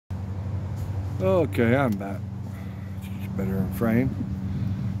Okay, I'm back. Better in frame.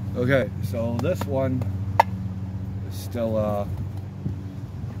 Okay, so this one is still,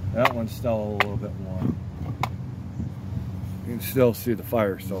 that one's still a little bit warm. You can still see the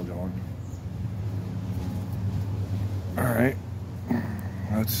fire still going. Alright,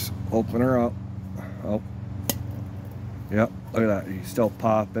 let's open her up. Oh, yep, look at that. You still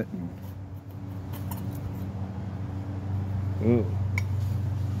pop it. Ooh.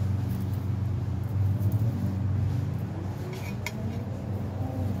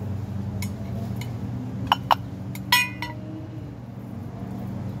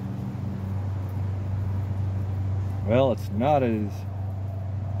 Well, it's not as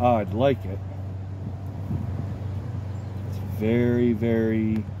how I'd like it. It's very,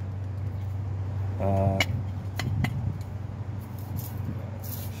 very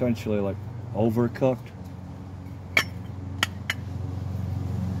essentially like overcooked.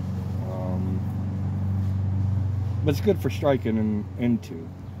 But it's good for striking into.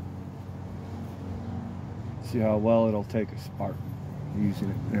 See how well it'll take a spark using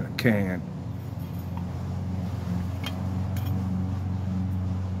it in a can.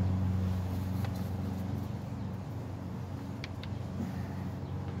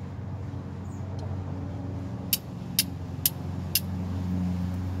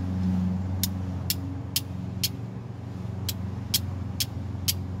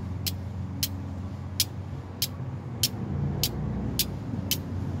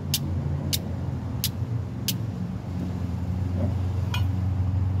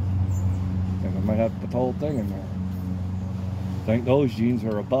 Might have to put the whole thing in there. I think those jeans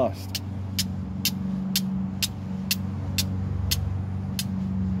are a bust.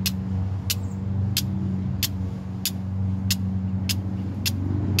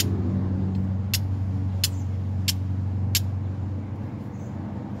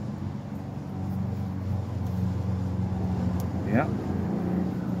 Yeah.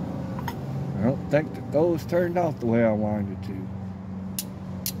 I don't think that those turned out the way I wanted it to.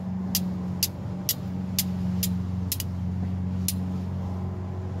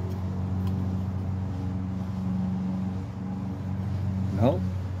 No?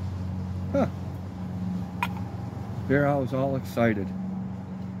 Huh. There I was all excited.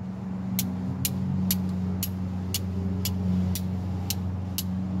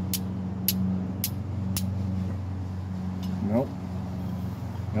 Nope.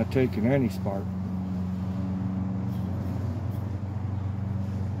 Not taking any spark.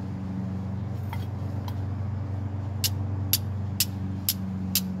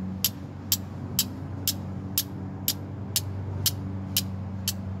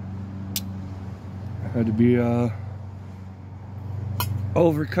 Had to be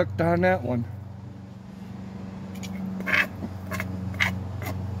overcooked on that one.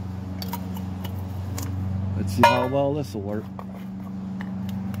 Let's see how well this will work.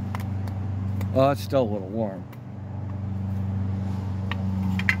 Oh, it's still a little warm.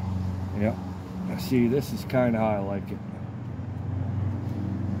 Yep. See, this is kind of how I like it.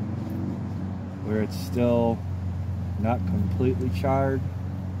 Where it's still not completely charred.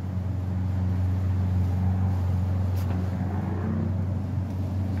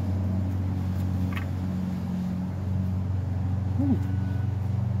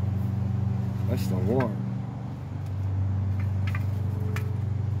 That's still warm.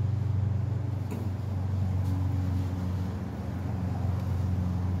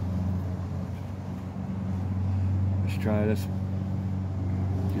 Let's try this one.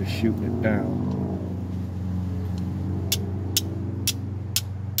 Just shooting it down.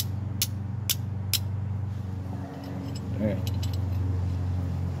 There.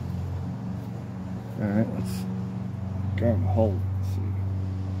 Alright, let's go and hold it. See.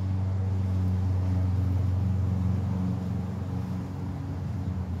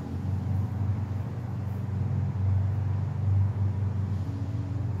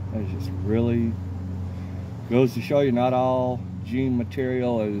 It just really goes to show you not all jean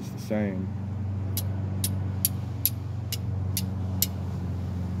material is the same.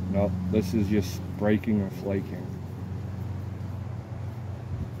 Nope, this is just breaking or flaking.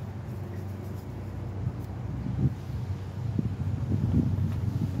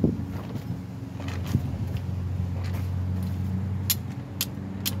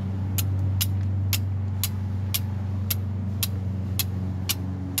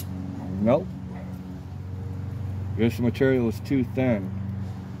 Nope. This material is too thin.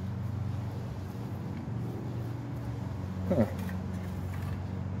 Huh.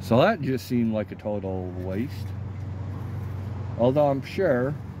 So that just seemed like a total waste. Although I'm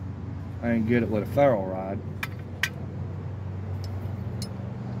sure I can get it with a ferro rod.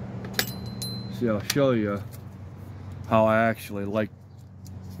 See, I'll show you how I actually like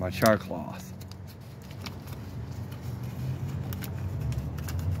my char cloth.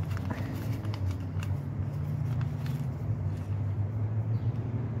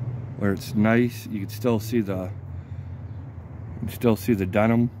 Where it's nice, you can still see the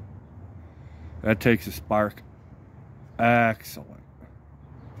denim. That takes a spark. Excellent.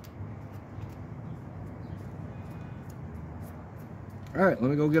 All right, let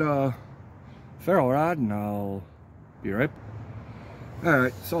me go get a ferro rod and I'll be right back. All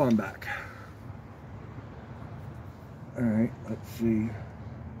right, so I'm back. All right, let's see.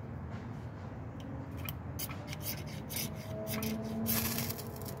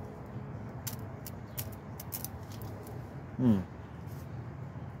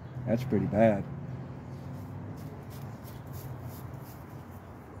 That's pretty bad.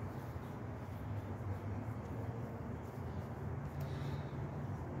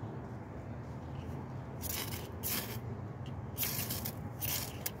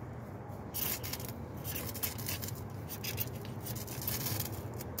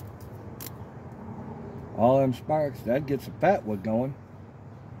 All them sparks, that gets the fat wood going.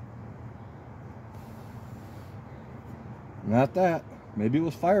 Not that. Maybe it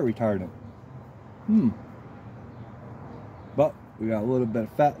was fire retardant. But we got a little bit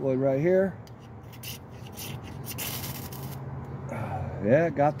of fat wood right here. Yeah,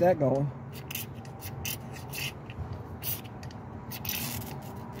 got that going.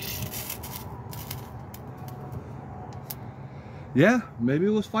 Yeah, maybe it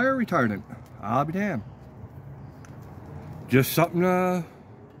was fire retardant. I'll be damned. Just something to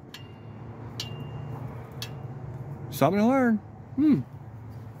learn.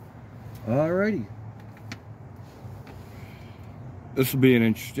 Alrighty. This will be an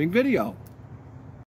interesting video.